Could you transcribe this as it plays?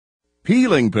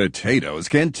Peeling potatoes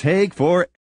can take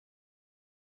forever.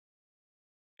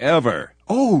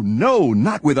 Oh no,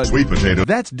 not with a sweet potato.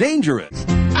 That's dangerous.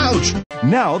 Ouch!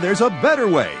 Now there's a better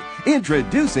way.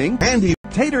 Introducing Handy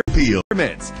Tater Peel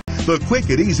Mitts. The quick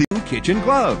and easy Kitchen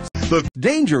gloves. The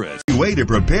dangerous way to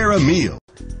prepare a meal.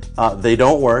 They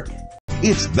don't work.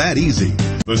 It's that easy.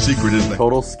 The secret is the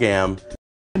Total scam.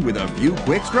 And with a few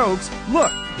quick strokes,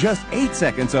 look, just 8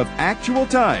 seconds of actual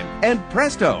time, and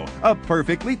presto, a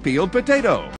perfectly peeled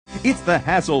potato. It's the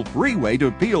hassle-free way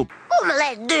to peel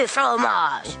Omelette de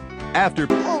fromage. after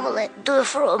Omelette de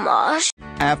fromage.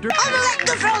 Omelette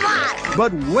de fromage.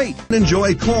 But wait,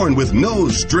 enjoy corn with no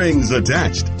strings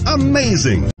attached.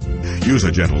 Amazing! Use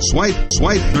a gentle swipe,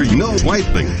 there's no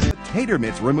swiping. Tater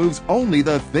Mitts removes only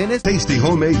the thinnest Tasty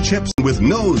homemade chips with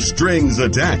no strings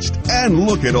attached. And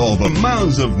look at all the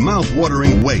mounds of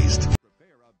mouth-watering waste.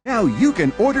 Now you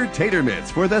can order Tater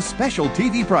Mitts for the special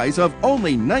TV price of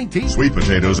only 19 Sweet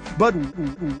potatoes. But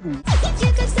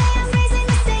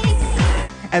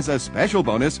as a special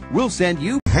bonus, we'll send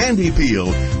you Handy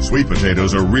Peel. Sweet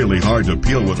potatoes are really hard to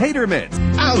peel with Tater Mitts.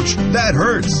 Ouch! That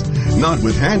hurts! Not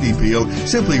with Handy Peel.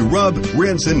 Simply rub,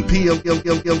 rinse, and peel.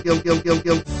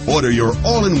 Order your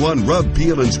all-in-one rub,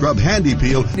 peel, and scrub Handy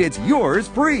Peel. It's yours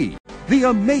free. The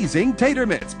amazing Tater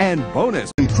Mitts and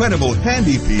bonus Incredible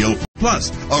Handy Peel,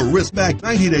 plus a risk-back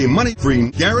 90-day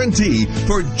money-free guarantee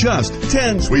for just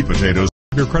 10 sweet potatoes.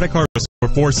 Your credit card was for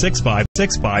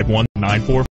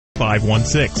 465-651-94516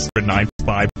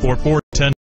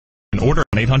 954-410 and order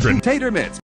on 800 Tater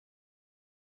Mitts.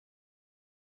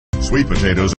 Sweet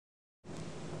potatoes.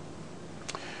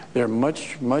 They're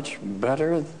much, much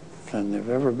better than they've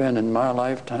ever been in my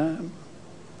lifetime.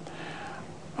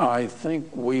 I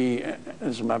think we,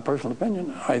 this is my personal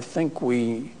opinion, I think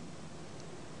we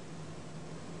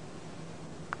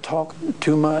talk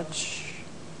too much.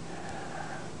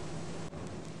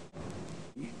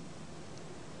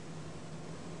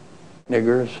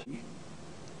 Niggers.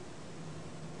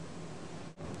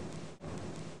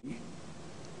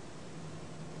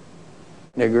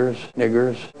 Niggers.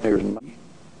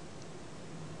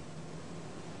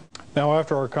 Now,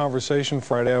 after our conversation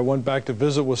Friday, I went back to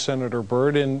visit with Senator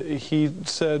Byrd, and he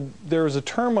said there is a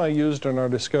term I used in our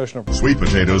discussion of sweet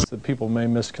potatoes that people may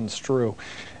misconstrue.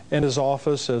 And his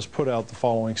office has put out the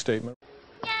following statement.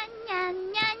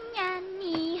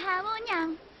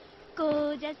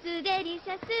 Gorgeous,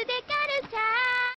 delicious, de